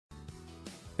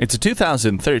It's a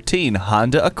 2013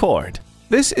 Honda Accord.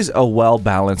 This is a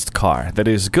well-balanced car that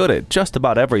is good at just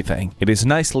about everything. It is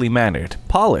nicely mannered,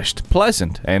 polished,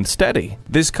 pleasant, and steady.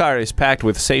 This car is packed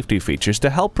with safety features to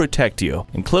help protect you,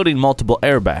 including multiple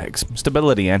airbags,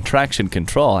 stability and traction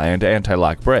control, and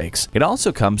anti-lock brakes. It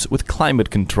also comes with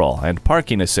climate control and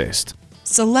parking assist.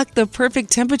 Select the perfect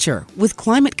temperature with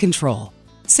climate control.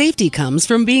 Safety comes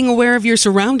from being aware of your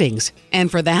surroundings,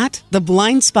 and for that, the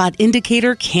blind spot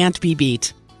indicator can't be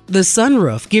beat. The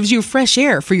sunroof gives you fresh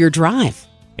air for your drive.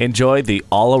 Enjoy the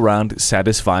all-around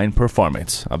satisfying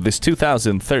performance of this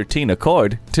 2013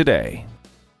 Accord today.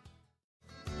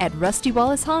 At Rusty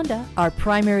Wallis Honda, our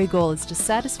primary goal is to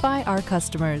satisfy our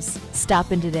customers.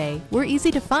 Stop in today. We're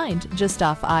easy to find just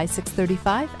off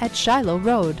I-635 at Shiloh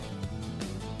Road.